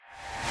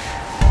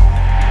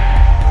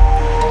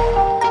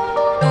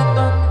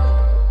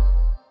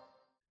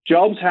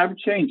jobs have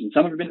changed and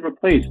some have been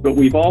replaced, but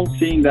we've all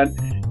seen that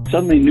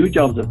suddenly new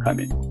jobs have come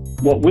in.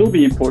 What will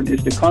be important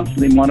is to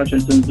constantly monitor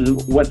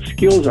what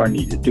skills are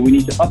needed. Do we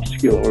need to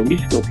upskill or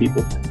reskill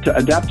people to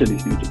adapt to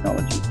these new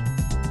technologies?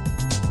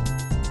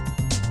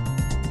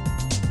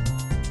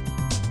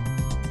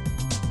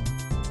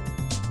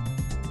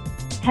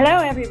 Hello,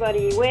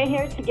 everybody. We're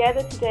here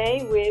together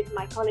today with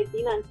my colleague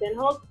Dinant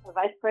Tinholtz,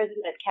 Vice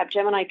President at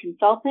Capgemini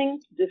Consulting,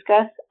 to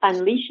discuss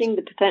unleashing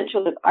the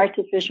potential of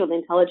artificial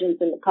intelligence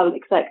in the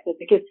public sector,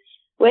 because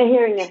we're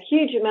hearing a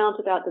huge amount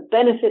about the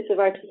benefits of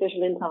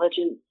artificial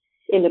intelligence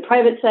in the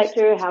private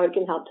sector, how it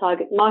can help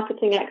target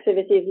marketing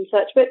activities and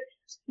such. But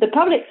the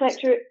public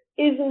sector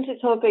isn't a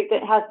topic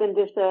that has been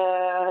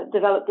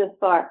developed this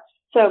far.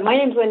 So my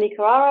name is Wendy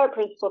Carrara,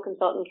 Principal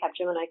Consultant,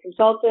 Capgemini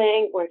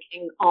Consulting,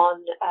 working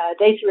on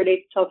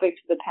data-related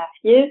topics for the past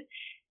years.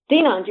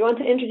 Dinant, do you want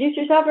to introduce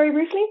yourself very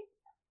briefly?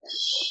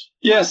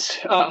 Yes.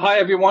 Hi,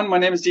 everyone. My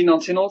name is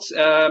Dinant Tinholtz.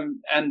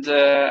 And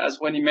as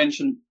Wendy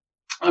mentioned,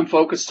 I'm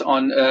focused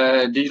on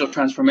digital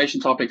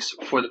transformation topics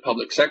for the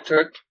public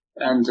sector,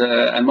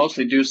 and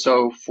mostly do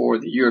so for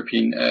the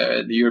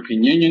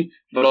European Union,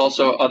 but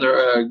also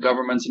other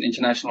governments and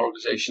international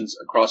organizations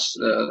across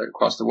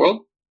the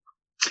world.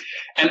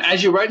 And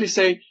as you rightly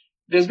say,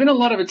 there's been a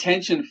lot of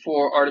attention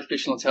for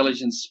artificial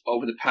intelligence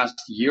over the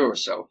past year or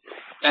so.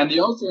 And the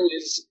answer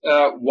is,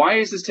 why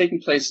is this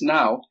taking place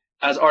now,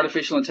 as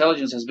artificial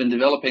intelligence has been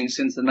developing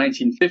since the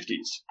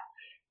 1950s?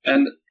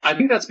 And I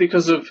think that's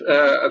because of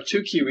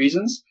two key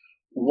reasons.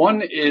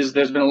 One is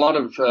there's been a lot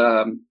of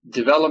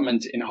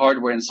development in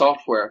hardware and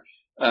software,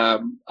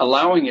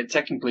 allowing it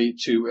technically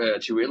to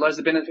realize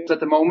the benefits at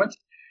the moment.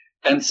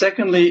 And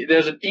secondly,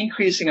 there's an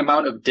increasing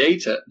amount of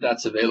data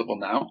that's available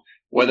now,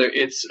 whether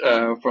it's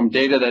from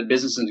data that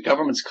businesses and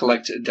governments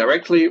collect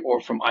directly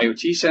or from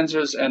IoT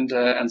sensors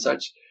and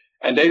such.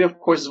 And data, of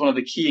course, is one of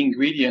the key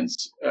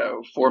ingredients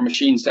for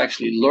machines to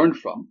actually learn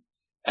from.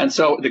 And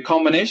so the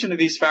combination of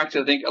these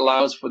factors, I think,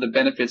 allows for the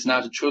benefits now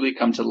to truly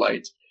come to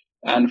light,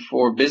 and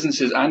for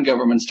businesses and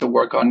governments to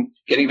work on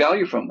getting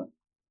value from them.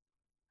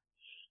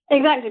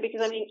 Exactly,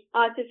 because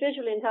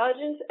artificial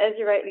intelligence, as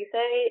you rightly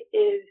say,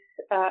 is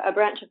a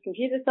branch of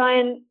computer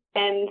science,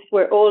 and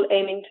we're all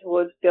aiming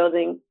towards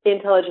building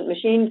intelligent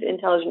machines,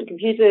 intelligent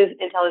computers,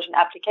 intelligent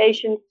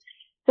applications.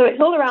 So it's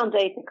all around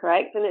data,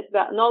 correct? And it's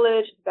about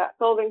knowledge, it's about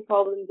solving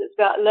problems, it's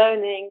about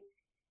learning.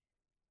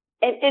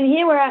 And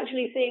here we're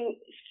actually seeing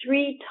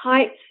three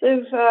types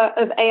of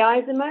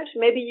AIs emerge.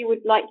 Maybe you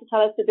would like to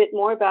tell us a bit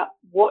more about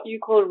what you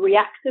call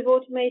reactive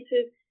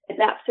automators,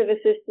 adaptive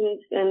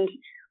assistants, and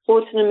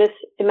autonomous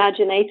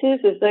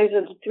imaginators, as those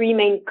are the three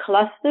main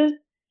clusters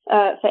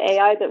for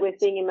AI that we're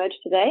seeing emerge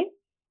today.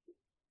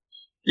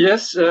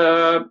 Yes,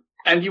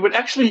 and you would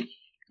actually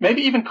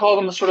maybe even call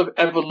them the sort of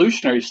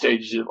evolutionary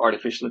stages of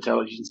artificial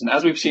intelligence. And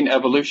as we've seen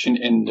evolution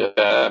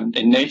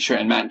in nature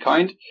and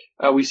mankind,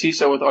 we see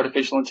so with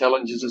artificial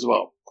intelligence as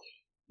well.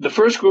 The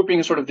first grouping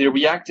is sort of the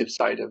reactive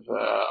side of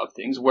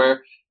things,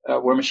 where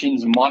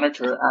machines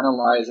monitor,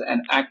 analyze,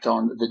 and act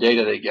on the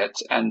data they get,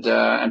 and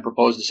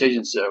propose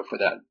decisions for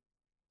that.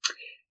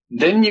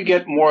 Then you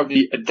get more of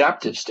the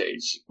adaptive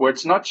stage, where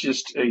it's not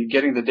just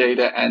getting the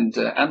data and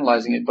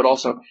analyzing it, but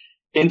also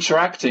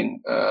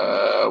interacting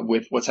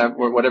with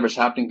whatever's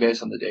happening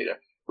based on the data,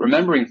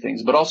 remembering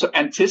things, but also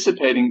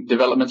anticipating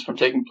developments from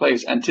taking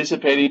place,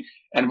 anticipating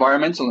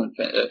environmental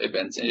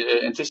events,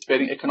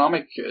 anticipating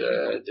economic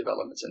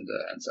developments and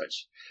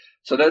such.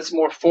 So that's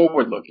more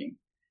forward-looking.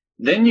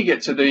 Then you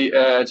get to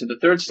the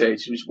third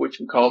stage, which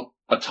we call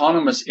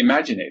autonomous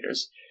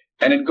imaginators.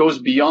 And it goes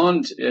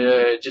beyond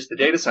just the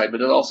data side, but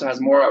it also has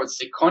more, I would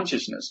say,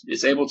 consciousness.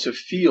 It's able to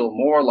feel,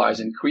 moralize,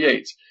 and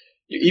create.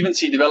 You even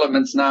see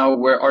developments now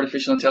where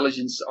artificial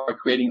intelligence are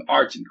creating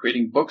art and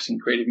creating books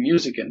and creating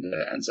music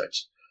and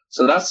such.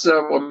 So that's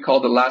what we call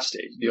the last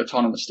stage, the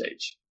autonomous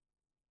stage.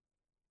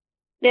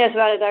 Yes,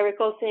 I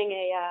recall seeing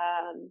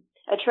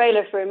a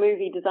trailer for a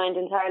movie designed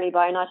entirely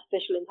by an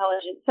artificial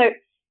intelligence. So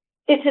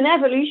it's an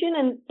evolution,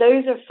 and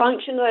those are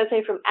functional, I'd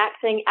say, from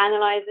acting,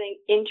 analyzing,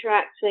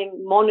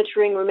 interacting,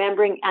 monitoring,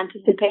 remembering,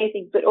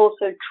 anticipating, but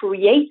also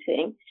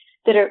creating,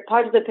 that are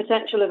part of the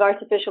potential of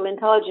artificial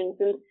intelligence.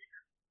 And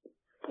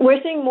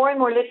we're seeing more and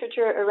more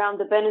literature around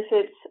the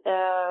benefits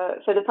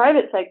for the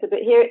private sector, but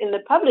here in the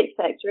public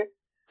sector,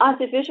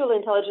 artificial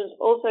intelligence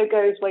also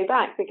goes way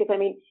back, because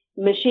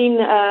machine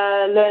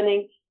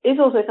learning is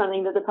also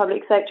something that the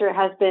public sector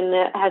has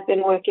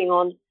been working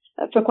on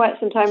for quite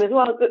some time as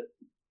well. But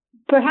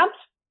perhaps,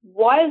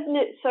 why isn't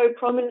it so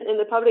prominent in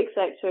the public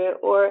sector,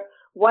 or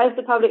why is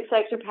the public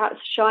sector perhaps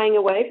shying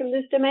away from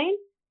this domain?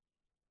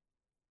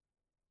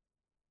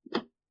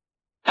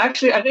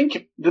 Actually, I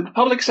think the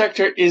public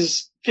sector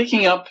is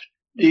picking up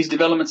these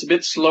developments a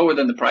bit slower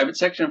than the private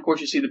sector. Of course,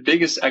 you see the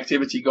biggest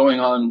activity going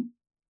on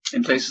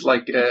in places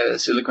like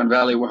Silicon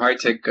Valley, where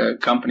high-tech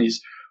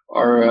companies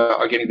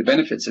are getting the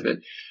benefits of it.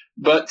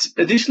 But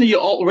additionally, you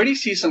already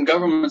see some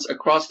governments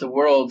across the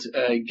world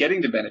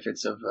getting the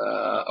benefits of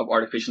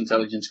artificial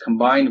intelligence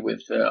combined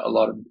with a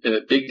lot of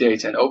big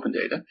data and open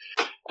data.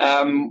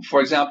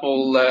 For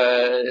example,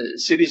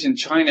 cities in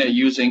China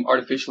using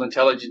artificial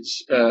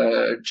intelligence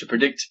to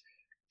predict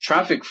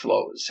traffic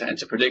flows and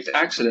to predict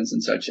accidents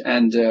and such,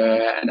 and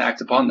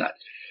act upon that.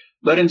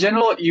 But in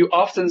general, you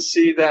often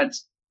see that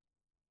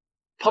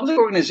public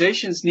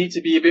organizations need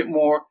to be a bit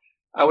more,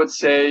 I would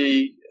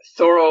say,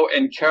 thorough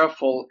and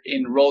careful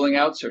in rolling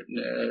out certain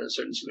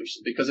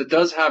solutions, because it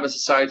does have a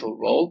societal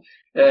role.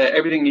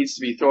 Everything needs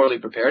to be thoroughly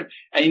prepared,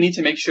 and you need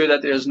to make sure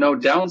that there's no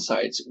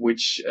downsides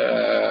which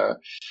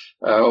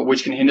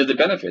can hinder the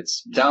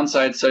benefits.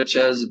 Downsides such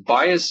as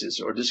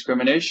biases or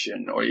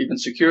discrimination or even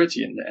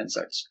security and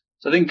such.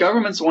 So I think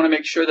governments want to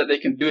make sure that they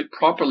can do it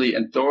properly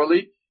and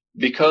thoroughly,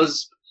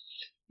 because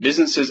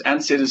businesses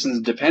and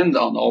citizens depend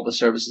on all the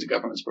services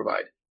governments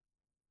provide.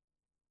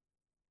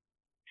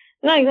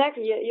 No,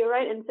 exactly. You're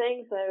right in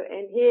saying so.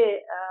 And here,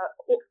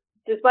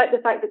 despite the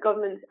fact that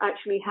governments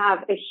actually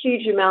have a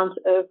huge amount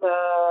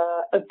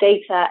of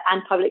data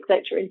and public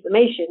sector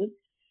information,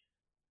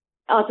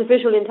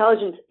 artificial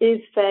intelligence is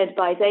fed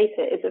by data.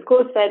 It's of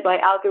course fed by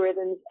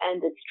algorithms,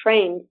 and it's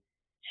trained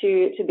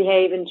to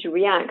behave and to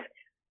react.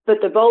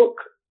 But the bulk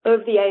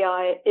of the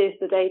AI is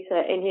the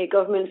data. And here,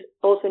 governments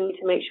also need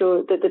to make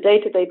sure that the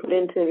data they put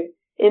into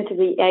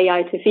the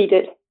AI to feed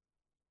it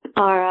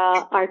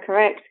are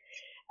correct.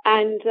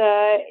 And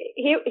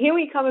here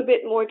we come a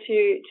bit more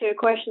to a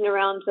question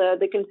around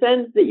the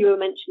concerns that you were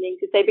mentioning,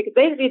 to say, because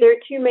basically there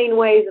are two main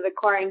ways of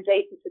acquiring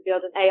data to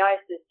build an AI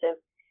system.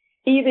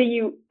 Either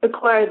you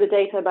acquire the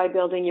data by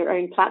building your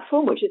own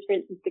platform, which is, for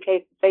instance, the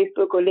case of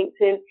Facebook or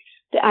LinkedIn,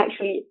 to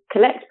actually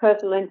collect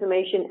personal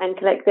information and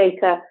collect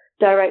data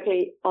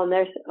directly on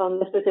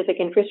the specific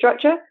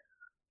infrastructure.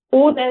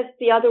 Or there's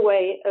the other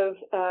way of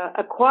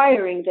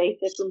acquiring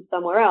data from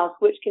somewhere else,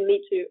 which can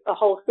lead to a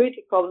whole suite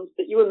of problems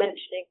that you were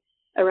mentioning,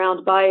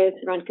 around bias,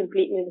 around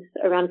completeness,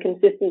 around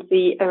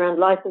consistency, around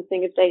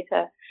licensing of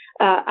data,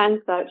 and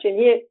such. And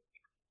here,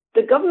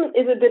 the government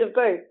is a bit of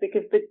both,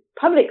 because the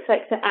public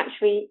sector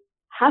actually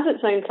has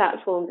its own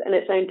platforms and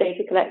its own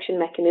data collection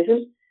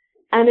mechanisms,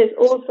 and it's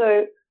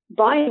also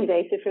buying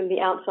data from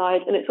the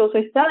outside, and it's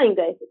also selling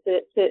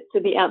data to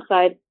the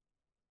outside.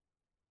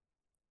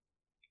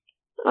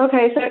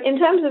 Okay, so in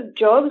terms of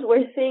jobs,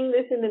 we're seeing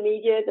this in the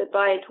media that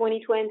by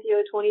 2020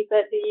 or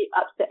 2030,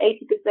 up to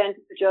 80% of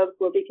the jobs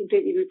will be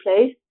completely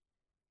replaced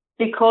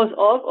because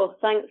of, or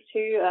thanks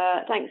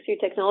to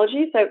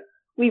technology. So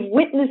we've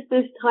witnessed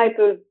this type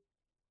of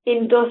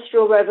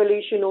industrial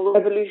revolution or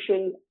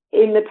revolution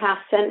in the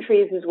past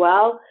centuries as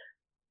well.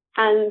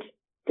 And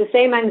the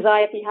same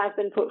anxiety has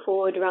been put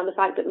forward around the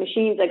fact that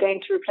machines are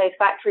going to replace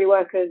factory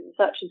workers and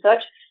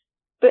such.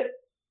 But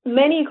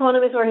many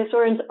economists or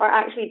historians are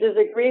actually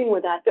disagreeing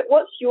with that. But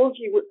what's your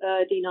view,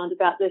 Dinant,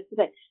 about this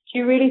today? Do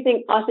you really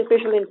think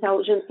artificial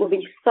intelligence will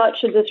be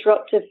such a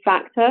disruptive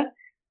factor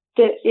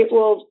that it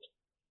will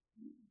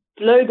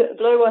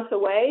blow us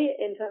away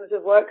in terms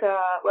of work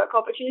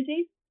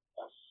opportunities?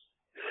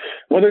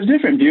 Well, there's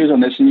different views on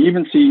this, and you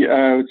even see,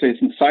 I would say,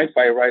 some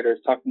sci-fi writers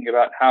talking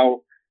about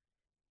how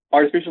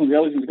artificial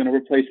intelligence is going to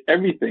replace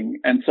everything,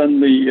 and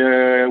suddenly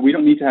we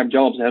don't need to have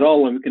jobs at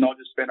all, and we can all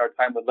just spend our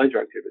time with leisure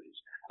activities.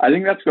 I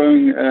think that's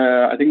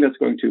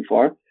going too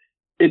far.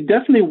 It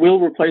definitely will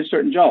replace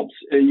certain jobs.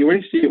 You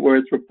already see it where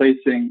it's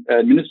replacing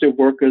administrative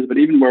workers, but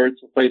even where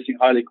it's replacing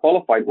highly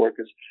qualified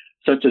workers,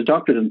 such as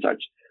doctors and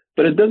such.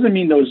 But it doesn't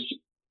mean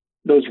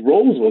those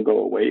roles will go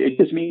away. It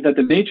just means that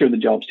the nature of the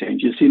jobs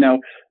change. You see now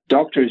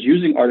doctors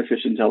using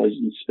artificial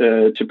intelligence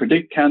to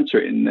predict cancer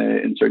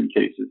in certain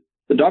cases.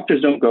 The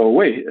doctors don't go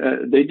away.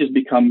 They just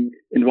become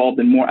involved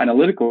in more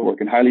analytical work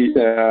and highly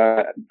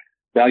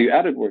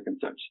value-added work and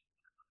such.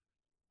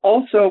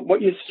 Also,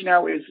 what you see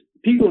now is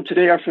people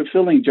today are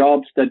fulfilling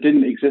jobs that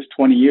didn't exist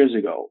 20 years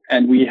ago.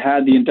 And we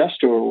had the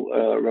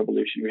Industrial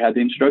Revolution. We had the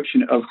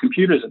introduction of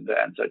computers and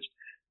such.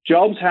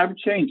 Jobs have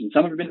changed, and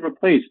some have been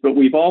replaced, but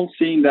we've all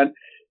seen that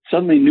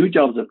suddenly new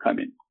jobs have come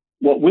in.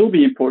 What will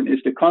be important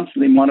is to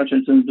constantly monitor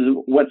in terms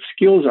of what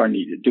skills are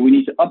needed. Do we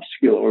need to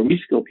upskill or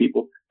reskill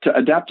people to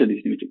adapt to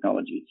these new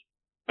technologies?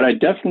 But I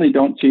definitely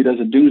don't see it as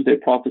a doomsday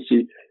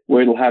prophecy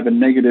where it'll have a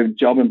negative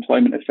job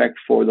employment effect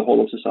for the whole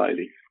of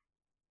society.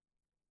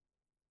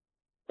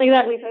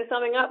 Exactly. So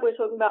summing up, we're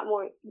talking about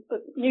more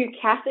new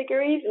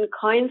categories and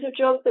kinds of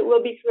jobs that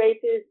will be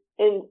created,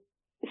 and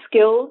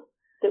skills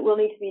that will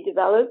need to be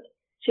developed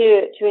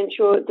to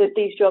ensure that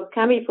these jobs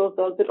can be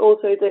fulfilled, but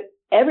also that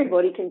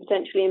everybody can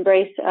potentially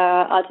embrace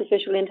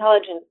artificial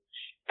intelligence.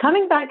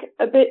 Coming back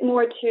a bit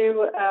more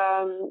to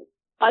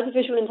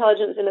artificial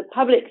intelligence in the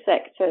public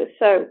sector.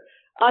 So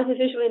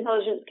artificial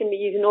intelligence can be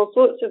used in all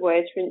sorts of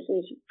ways, for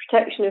instance,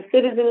 protection of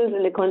citizens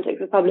in the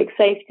context of public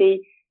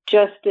safety,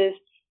 justice,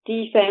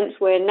 defense,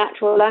 where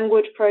natural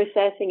language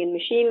processing and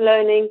machine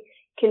learning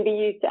can be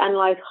used to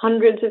analyze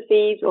hundreds of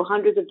feeds or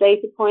hundreds of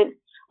data points.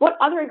 What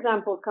other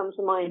examples come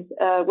to mind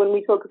when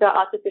we talk about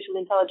artificial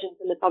intelligence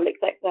in the public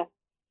sector?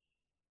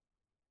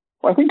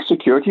 Well, I think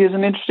security is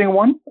an interesting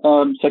one,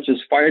 such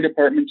as fire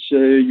departments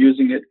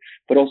using it,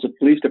 but also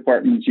police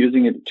departments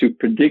using it to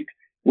predict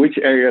which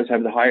areas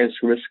have the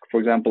highest risk, for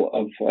example,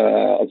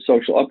 of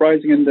social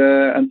uprising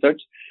and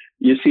such.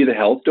 You see the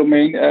health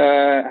domain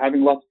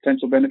having lots of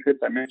potential benefits.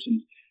 I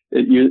mentioned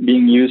it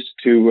being used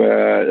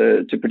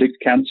to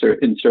predict cancer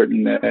in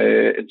certain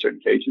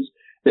cases.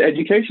 The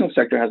educational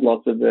sector has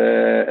lots of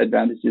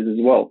advantages as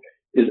well.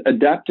 Is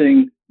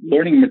adapting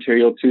learning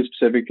material to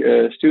specific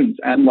students,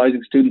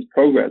 analyzing students'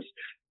 progress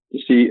to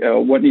see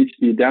what needs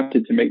to be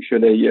adapted to make sure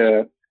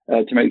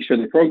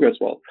they progress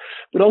well.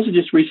 But also,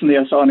 just recently,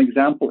 I saw an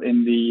example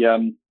in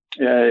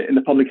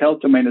the public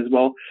health domain as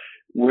well,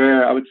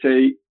 where I would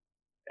say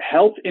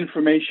health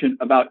information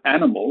about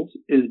animals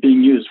is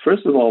being used,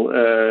 first of all,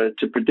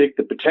 to predict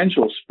the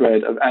potential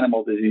spread of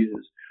animal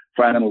diseases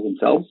for animals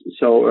themselves.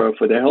 So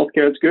for their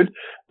healthcare, it's good,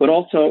 but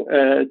also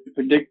to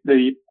predict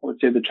the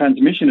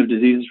transmission of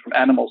diseases from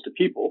animals to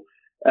people,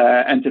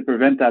 and to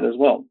prevent that as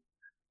well.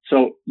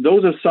 So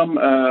those are some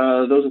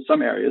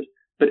areas,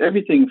 but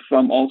everything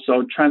from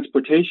also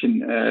transportation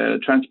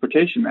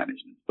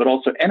management, but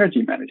also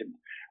energy management.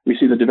 We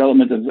see the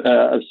development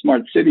of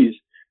smart cities.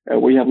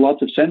 We have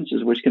lots of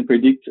sensors which can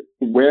predict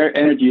where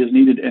energy is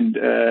needed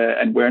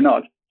and where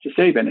not to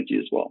save energy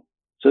as well.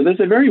 So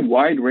there's a very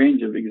wide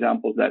range of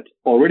examples that's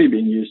already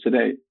being used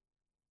today.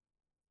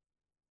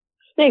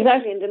 Yeah,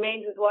 exactly. In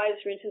domains as wide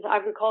as, for instance,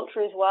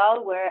 agriculture as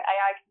well, where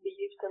AI can be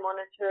used to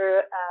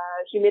monitor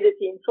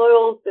humidity in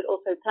soils, but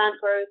also plant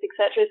growth,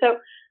 etc. So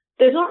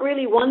there's not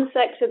really one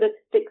sector that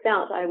sticks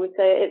out, I would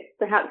say. It's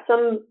perhaps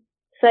some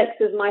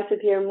sectors might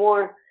appear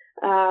more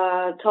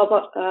top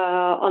up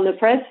on the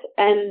press,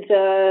 and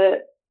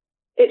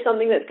it's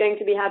something that's going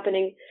to be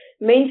happening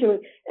mainstream.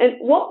 And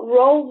what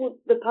role would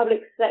the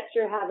public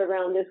sector have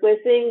around this? We're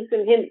seeing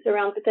some hints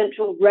around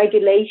potential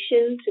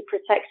regulation to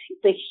protect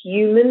the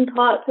human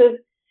part of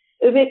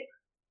it.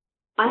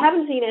 I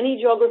haven't seen any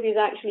geographies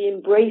actually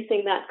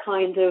embracing that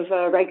kind of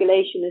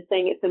regulation as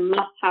saying it's a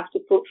must-have to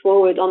put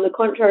forward. On the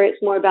contrary,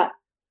 it's more about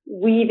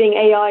weaving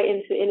AI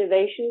into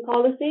innovation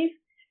policies.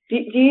 Do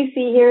you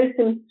see here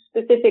some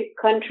specific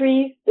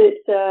countries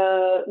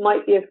that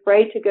might be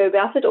afraid to go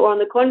about it, or on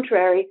the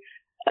contrary,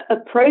 a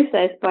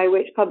process by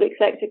which public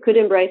sector could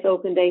embrace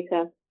open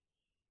data?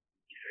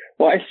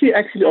 Well, I see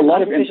actually a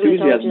lot of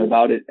enthusiasm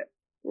about it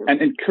and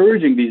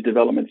encouraging these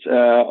developments.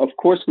 Of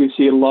course, we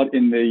see a lot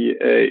in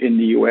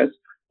the US,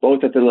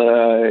 both in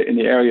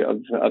the area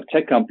of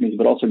tech companies,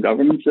 but also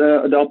governments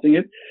adopting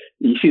it.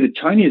 You see the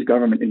Chinese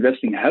government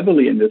investing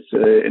heavily in this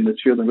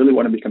field and really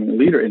want to become a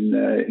leader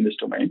in this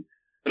domain.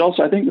 But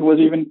also, I think it was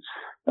even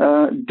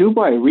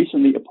Dubai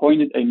recently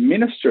appointed a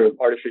minister of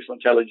artificial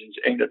intelligence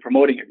aimed at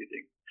promoting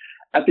everything.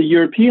 At the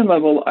European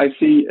level, I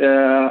see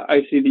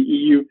the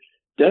EU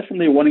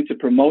definitely wanting to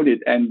promote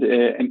it and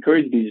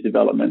encourage these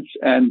developments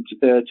and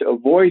to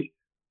avoid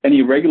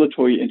any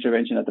regulatory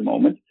intervention at the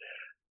moment.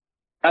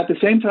 At the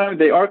same time,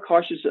 they are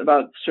cautious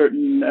about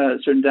certain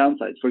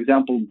downsides. For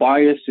example,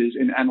 biases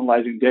in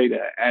analyzing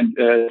data and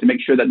to make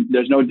sure that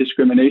there's no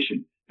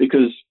discrimination,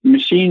 because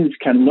machines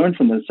can learn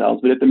from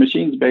themselves. But if the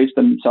machines base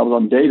themselves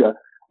on data,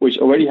 which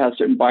already has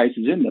certain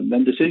biases in them,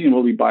 then decision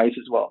will be biased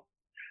as well.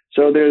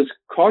 So there's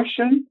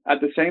caution,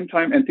 at the same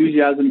time,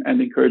 enthusiasm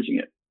and encouraging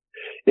it.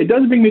 It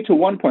does bring me to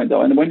one point,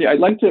 though, and Wendy, I'd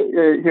like to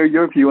hear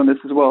your view on this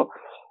as well.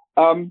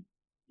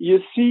 You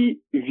see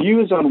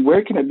views on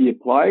where can it be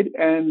applied,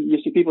 and you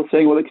see people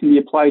saying, well, it can be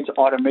applied to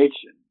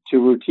automation, to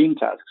routine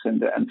tasks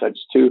and such,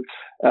 to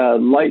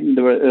lighten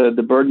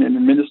the burden and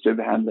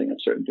administrative handling of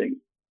certain things.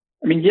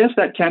 I mean, yes,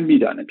 that can be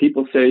done. And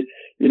people say,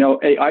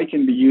 AI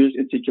can be used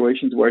in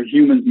situations where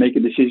humans make a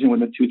decision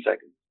within 2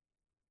 seconds.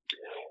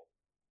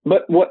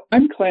 But what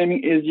I'm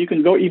claiming is you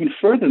can go even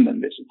further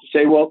than this, to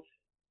say, well,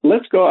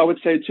 let's go, I would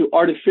say, to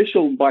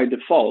artificial by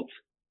default,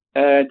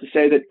 to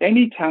say that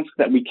any task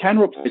that we can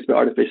replace by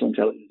artificial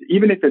intelligence,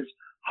 even if it's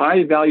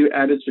high value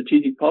added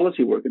strategic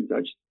policy work and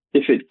such,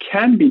 if it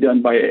can be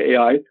done by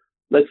AI,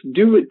 let's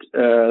do it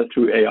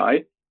through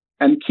AI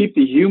and keep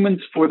the humans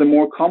for the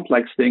more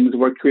complex things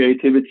where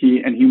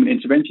creativity and human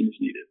intervention is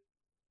needed.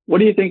 What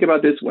do you think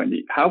about this,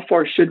 Wendy? How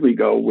far should we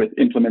go with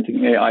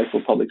implementing AI for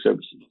public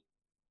services?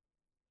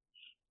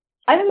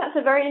 I think that's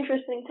a very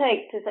interesting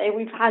take, to say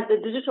we've had the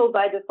digital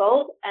by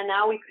default, and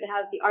now we could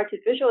have the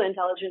artificial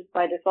intelligence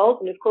by default.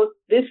 And of course,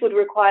 this would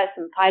require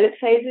some pilot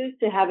phases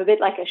to have a bit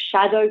like a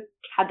shadow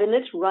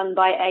cabinet run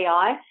by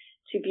AI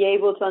to be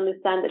able to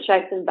understand the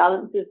checks and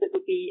balances that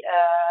would be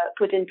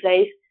put in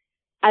place.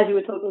 As you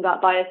were talking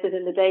about biases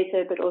in the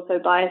data, but also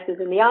biases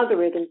in the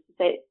algorithms, to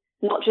say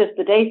not just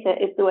the data,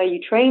 it's the way you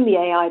train the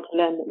AI to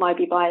learn that might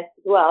be biased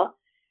as well,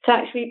 to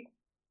actually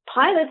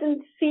pilot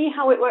and see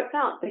how it works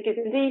out. Because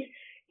indeed,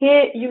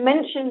 here you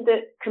mentioned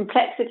the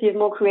complexity of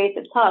more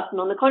creative tasks, and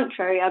on the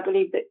contrary, I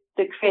believe that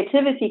the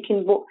creativity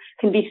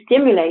can be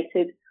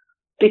stimulated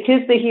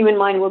because the human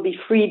mind will be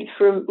freed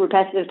from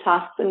repetitive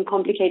tasks and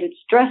complicated,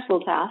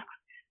 stressful tasks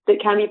that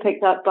can be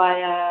picked up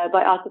by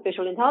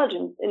artificial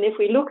intelligence. And if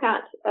we look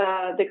at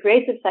the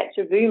creative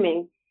sector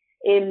booming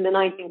in the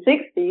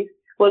 1960s,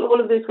 well,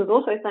 all of this was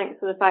also thanks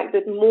to the fact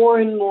that more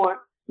and more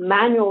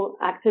manual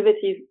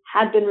activities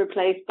had been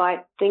replaced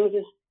by things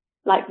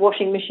like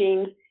washing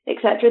machines,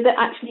 etc., that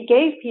actually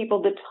gave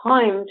people the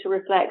time to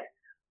reflect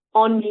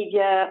on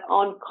media,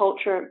 on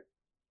culture,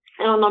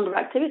 and on a number of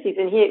activities.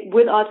 And here,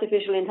 with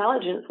artificial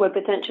intelligence, we're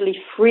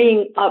potentially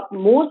freeing up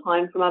more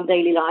time from our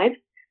daily lives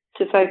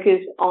to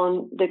focus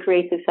on the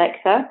creative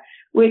sector,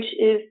 which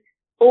is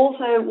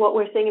also what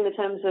we're seeing in the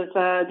terms of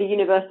the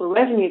universal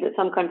revenue that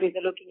some countries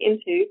are looking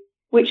into,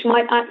 which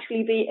might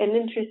actually be an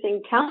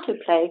interesting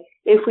counterplay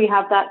if we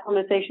have that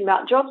conversation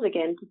about jobs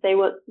again, to say,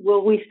 well,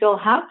 will we still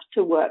have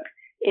to work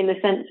in the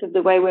sense of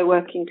the way we're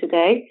working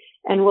today?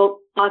 And will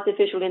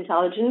artificial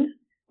intelligence,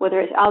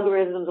 whether it's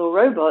algorithms or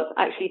robots,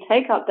 actually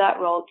take up that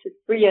role to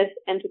free us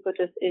and to put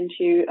us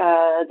into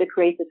the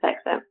creative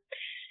sector?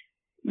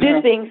 Yeah.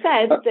 This being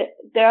said,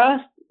 there are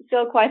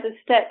still quite a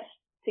steps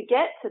to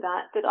get to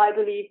that I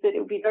believe that it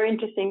would be very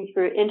interesting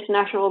for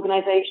international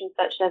organizations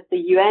such as the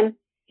UN,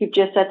 who've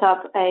just set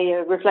up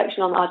a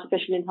reflection on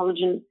artificial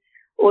intelligence,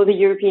 or the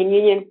European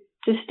Union,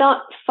 to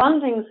start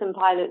funding some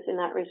pilots in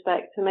that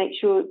respect to make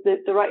sure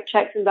that the right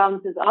checks and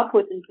balances are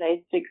put in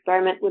place to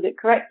experiment with it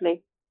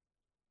correctly.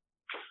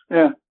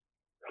 Yeah.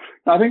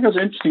 I think those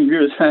are interesting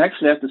views. I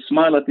actually have to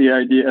smile at the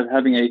idea of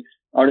having a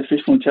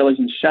artificial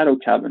intelligence shadow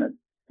cabinet.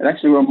 It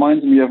actually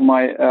reminds me of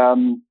my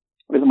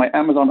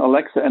Amazon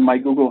Alexa and my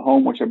Google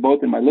Home, which are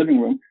both in my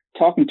living room,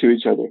 talking to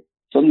each other.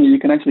 Suddenly you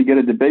can actually get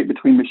a debate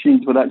between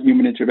machines without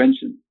human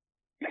intervention.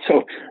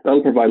 So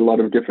that'll provide a lot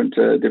of different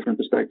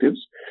perspectives.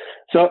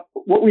 So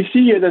what we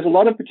see here, there's a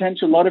lot of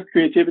potential, a lot of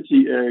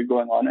creativity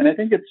going on. And I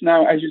think it's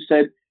now, as you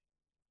said,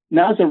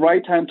 now's the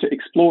right time to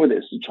explore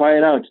this, to try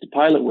it out, to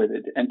pilot with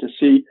it, and to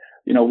see,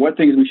 what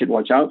things we should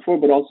watch out for,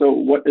 but also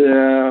what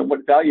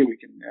value we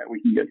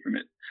can get from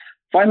it.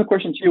 Final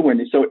question to you,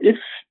 Wendy. So if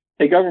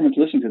a government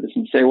listens to this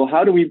and say, well,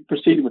 how do we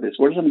proceed with this?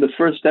 What are some of the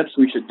first steps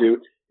we should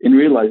do in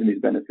realizing these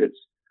benefits?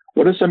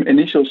 What are some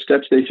initial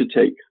steps they should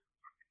take?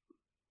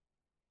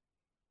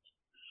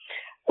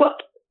 Well,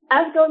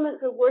 as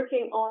governments are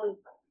working on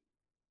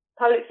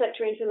public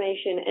sector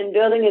information and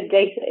building a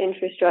data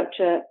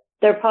infrastructure,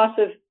 they're part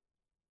of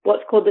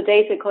what's called the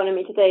data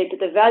economy today, but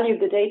the value of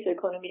the data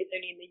economy is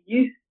only in the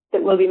use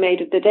that will be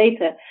made of the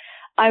data.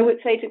 I would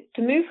say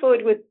to move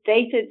forward with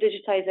data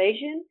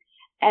digitization,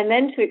 and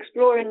then to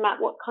explore and map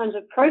what kinds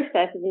of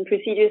processes and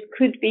procedures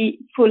could be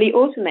fully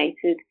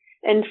automated.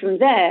 And from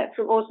there,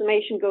 from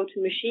automation, go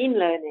to machine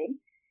learning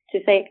to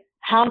say,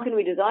 how can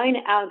we design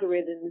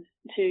algorithms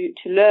to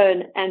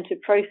learn and to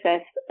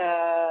process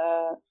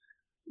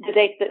the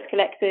data that's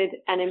collected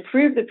and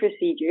improve the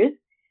procedures?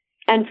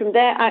 And from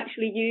there,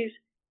 actually use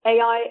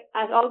AI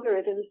as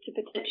algorithms to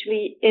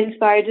potentially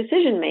inspire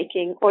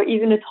decision-making or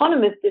even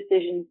autonomous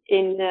decisions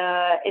in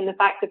the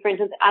fact of, for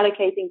instance,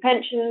 allocating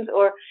pensions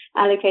or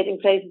allocating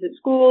places at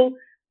school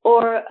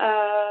or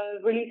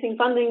releasing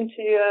funding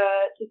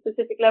to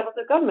specific levels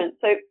of government.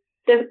 So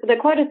there are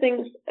quite a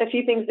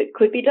few things that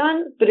could be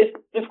done, but it,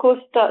 of course,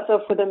 starts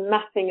off with a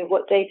mapping of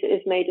what data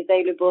is made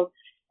available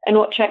and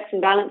what checks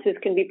and balances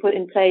can be put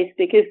in place,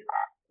 because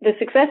the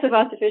success of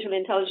artificial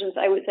intelligence,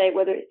 I would say,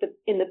 whether it's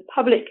in the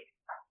public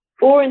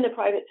or in the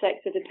private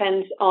sector,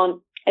 depends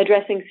on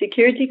addressing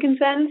security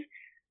concerns,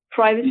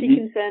 privacy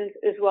concerns,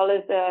 as well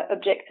as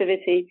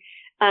objectivity.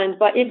 And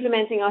by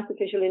implementing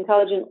artificial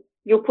intelligence,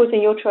 you're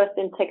putting your trust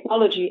in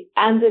technology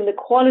and in the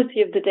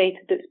quality of the data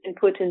that's been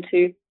put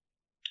into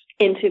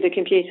the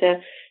computer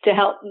to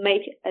help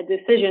make a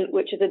decision,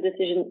 which is a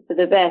decision for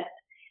the best.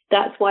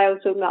 That's why I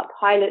was talking about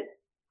pilots,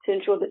 to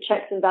ensure that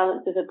checks and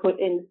balances are put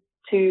in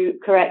to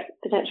correct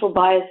potential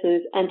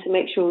biases and to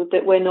make sure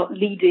that we're not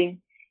leading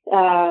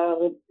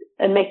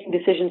and making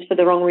decisions for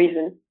the wrong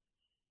reason.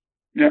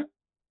 Yeah,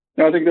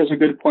 no, I think those are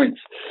good points.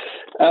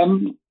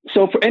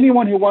 So for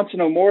anyone who wants to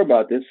know more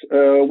about this,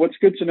 what's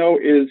good to know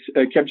is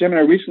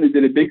Capgemini recently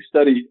did a big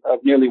study of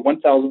nearly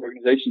 1,000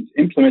 organizations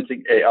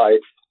implementing AI,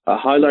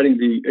 highlighting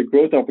the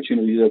growth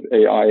opportunities of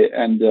AI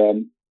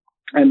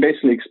and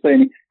basically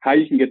explaining how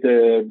you can get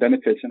the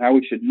benefits and how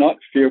we should not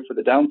fear for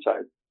the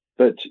downside,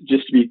 but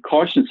just to be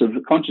conscious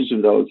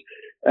of those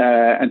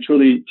and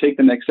truly take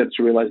the next steps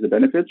to realize the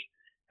benefits.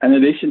 In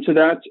addition to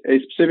that, a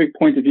specific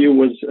point of view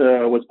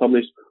was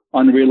published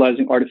on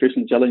realizing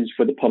artificial intelligence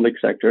for the public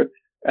sector,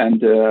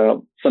 and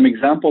some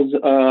examples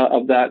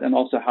of that, and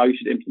also how you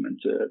should implement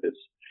this.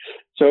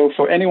 So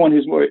for anyone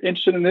who's more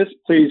interested in this,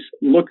 please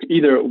look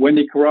either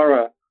Wendy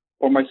Carrara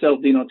or myself,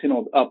 Dinan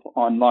Tinnold, up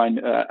online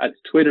at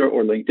Twitter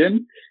or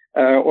LinkedIn,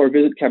 or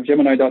visit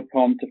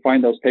capgemini.com to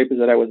find those papers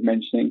that I was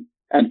mentioning,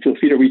 and feel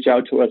free to reach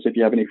out to us if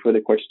you have any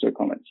further questions or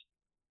comments.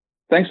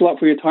 Thanks a lot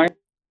for your time.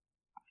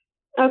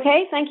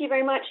 Okay, thank you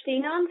very much,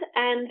 Dinan.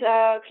 And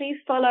please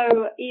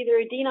follow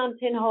either Dinan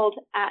Tinnold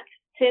at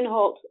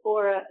Tinholt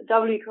or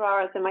W.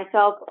 Carrara, so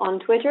myself, on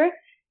Twitter.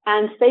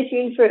 And stay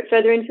tuned for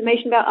further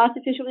information about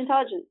artificial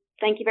intelligence.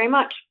 Thank you very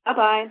much.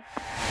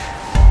 Bye-bye.